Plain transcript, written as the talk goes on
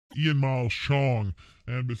Ian Miles Cheong.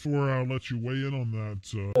 And before I let you weigh in on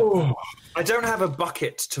that, I don't have a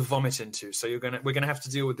bucket to vomit into, so we're gonna have to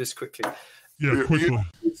deal with this quickly. Yeah, quickly.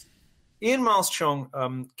 Ian Miles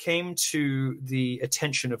Cheong came to the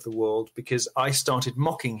attention of the world because I started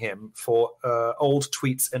mocking him for old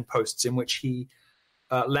tweets and posts in which he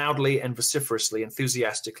loudly and vociferously,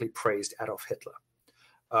 enthusiastically praised Adolf Hitler.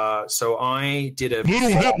 So I did a... Little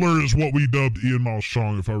Hitler is what we dubbed Ian Miles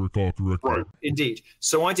Cheong, if I recall correctly. Right. Indeed.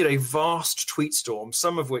 So I did a vast tweet storm,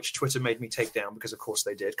 some of which Twitter made me take down, because of course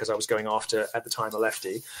they did, because I was going after, at the time, a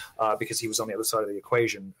lefty, because he was on the other side of the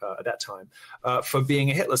equation at that time, for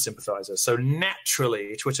being a Hitler sympathizer. So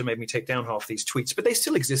naturally, Twitter made me take down half these tweets, but they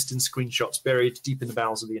still exist in screenshots buried deep in the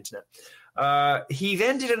bowels of the internet. He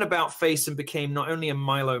then did an about-face and became not only a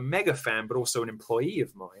Milo mega fan, but also an employee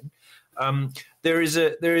of mine. There is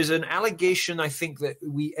an allegation, I think, that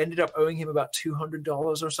we ended up owing him about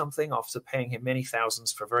 $200 or something after paying him many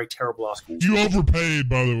thousands for very terrible articles. You overpaid,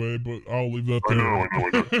 by the way, but I'll leave that there. I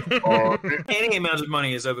know. Any amount of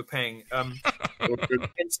money is overpaying. And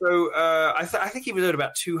so I think he was owed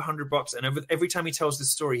about $200, and every time he tells this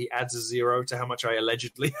story, he adds a zero to how much I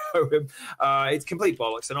allegedly owe him. It's complete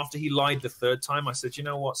bollocks. And after he lied the third time, I said, you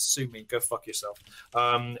know what, sue me, go fuck yourself.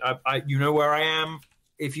 You know where I am.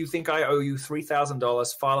 If you think I owe you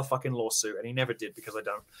 $3,000, file a fucking lawsuit. And he never did, because I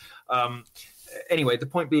don't. Anyway, the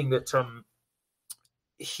point being that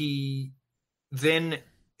he then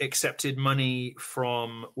accepted money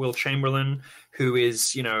from Will Chamberlain, who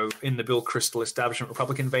is, in the Bill Kristol establishment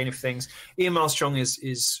Republican vein of things. Ian Miles Cheong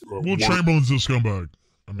is Will Chamberlain's a scumbag.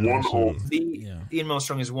 Ian Miles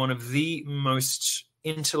Cheong is one of the most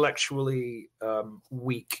intellectually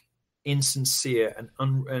weak, insincere,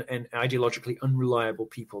 and ideologically unreliable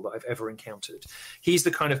people that I've ever encountered. He's the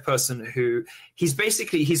kind of person who he's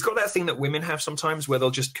got that thing that women have sometimes, where they'll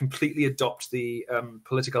just completely adopt the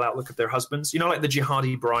political outlook of their husbands. Like the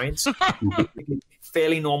jihadi brides.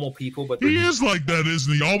 Fairly normal people, but he is like that,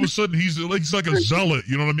 isn't he? All of a sudden, he's like a zealot.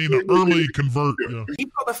 You know what I mean? An early convert. Yeah. He's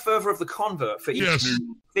got the fervor of the convert for each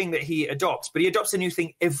new thing that he adopts, but he adopts a new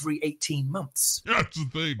thing every 18 months. Yeah, that's the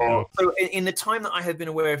thing. So in the time that I have been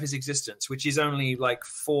aware of his existence, which is only like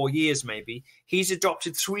 4 years maybe, he's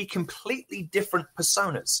adopted 3 completely different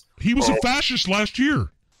personas. He was a fascist last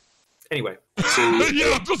year. Anyway.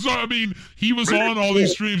 Yeah, I mean, he was on all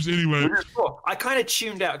these streams anyway. I kind of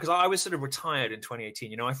tuned out because I was sort of retired in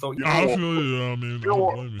 2018. I thought, I feel you. I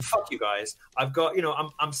mean, fuck you guys. I've got,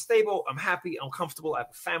 I'm stable. I'm happy. I'm comfortable. I have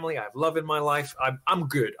a family. I have love in my life. I'm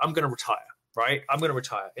good. I'm going to retire. Right? I'm going to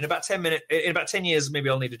retire in about 10 years. Maybe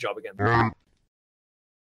I'll need a job again.